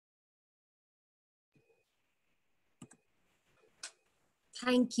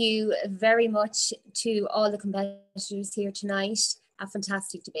 Thank you very much to all the competitors here tonight. A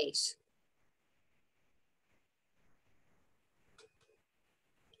fantastic debate.